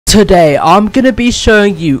Today, I'm going to be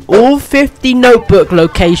showing you all 50 notebook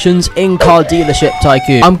locations in Car Dealership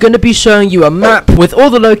Tycoon. I'm going to be showing you a map with all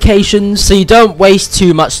the locations so you don't waste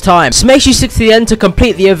too much time. So make sure you stick to the end to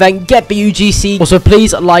complete the event, get the UGC. Also,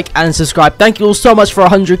 please like and subscribe. Thank you all so much for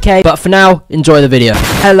 100k. But for now, enjoy the video.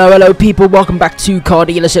 Hello people. Welcome back to Car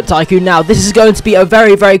Dealership Tycoon. Now, this is going to be a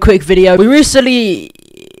very quick video. We recently...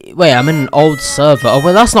 Wait, I'm in an old server. Oh,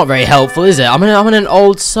 well, that's not very helpful, is it? I'm in an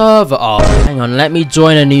old server. Oh, hang on. Let me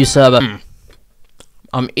join a new server.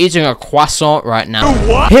 I'm eating a croissant right now.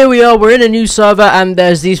 What? Here we are. We're in a new server, and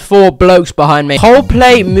there's these 4 blokes behind me.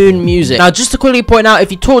 Coldplay Moon Music. Now, just to quickly point out,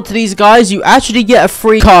 if you talk to these guys, you actually get a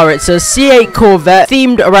free car. It's a C8 Corvette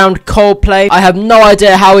themed around Coldplay. I have no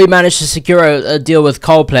idea how he managed to secure a deal with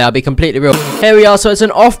Coldplay. I'll be completely real. Here we are. So it's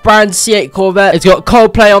an off-brand C8 Corvette. It's got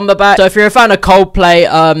Coldplay on the back. So if you're a fan of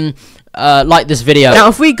Coldplay, like this video. Now,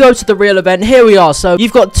 if we go to the real event, here we are. So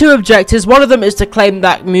you've got 2 objectives. One of them is to claim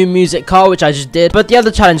that Moon Music car, which I just did. But the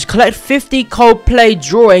other challenge, collect 50 Coldplay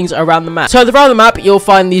drawings around the map. So around the map, you'll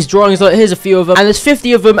find these drawings. Look, here's a few of them, and there's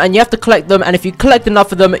 50 of them, and you have to collect them. And if you collect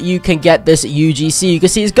enough of them, you can get this UGC. You can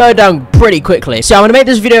see it's going down pretty quickly. So I'm gonna make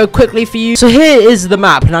this video quickly for you. So here is the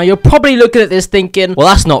map. Now you're probably looking at this thinking, well,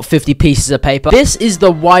 that's not 50 pieces of paper. This is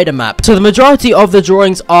the wider map. So the majority of the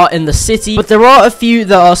drawings are in the city, but there are a few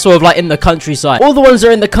that are sort of like in the countryside. All the ones that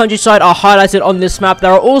are in the countryside are highlighted on this map.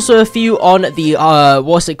 There are also a few on the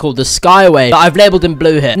what's it called, the Skyway, that I've labeled in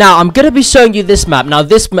blue here. Now I'm gonna be showing you this map. Now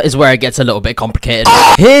this is where it gets a little bit complicated.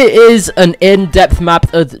 Here is an in-depth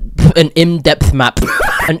map of an in-depth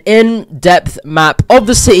map of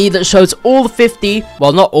the city that shows all the 50,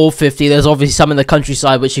 well, not all 50, there's obviously some in the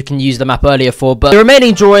countryside which you can use the map earlier for, but the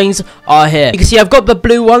remaining drawings are here. You can see I've got the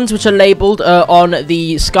blue ones which are labeled on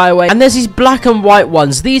the Skyway, and there's these black and white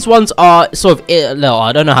ones. These ones are sort of, no,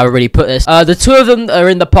 I don't know how to really put this. The 2 of them are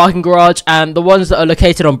in the parking garage, and the ones that are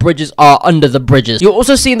located on bridges are under the bridges. You'll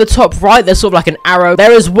also see in the top right, there's sort of like an arrow.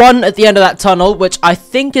 There is one at the end of that tunnel, which I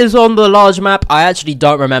think is on the large map. I actually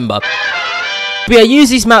don't remember. But yeah, use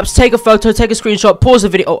these maps, take a photo, take a screenshot, pause the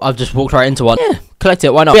video. Oh, I've just walked right into one. Yeah, collect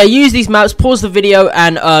it, why not? But yeah, use these maps, pause the video,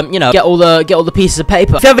 and you know, get all the pieces of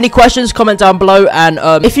paper. If you have any questions, comment down below, and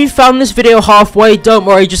if you found this video halfway, don't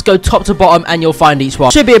worry, just go top to bottom and you'll find each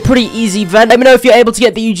one. Should be a pretty easy event. Let me know if you're able to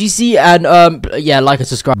get the UGC, and yeah, like and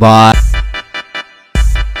subscribe. Bye.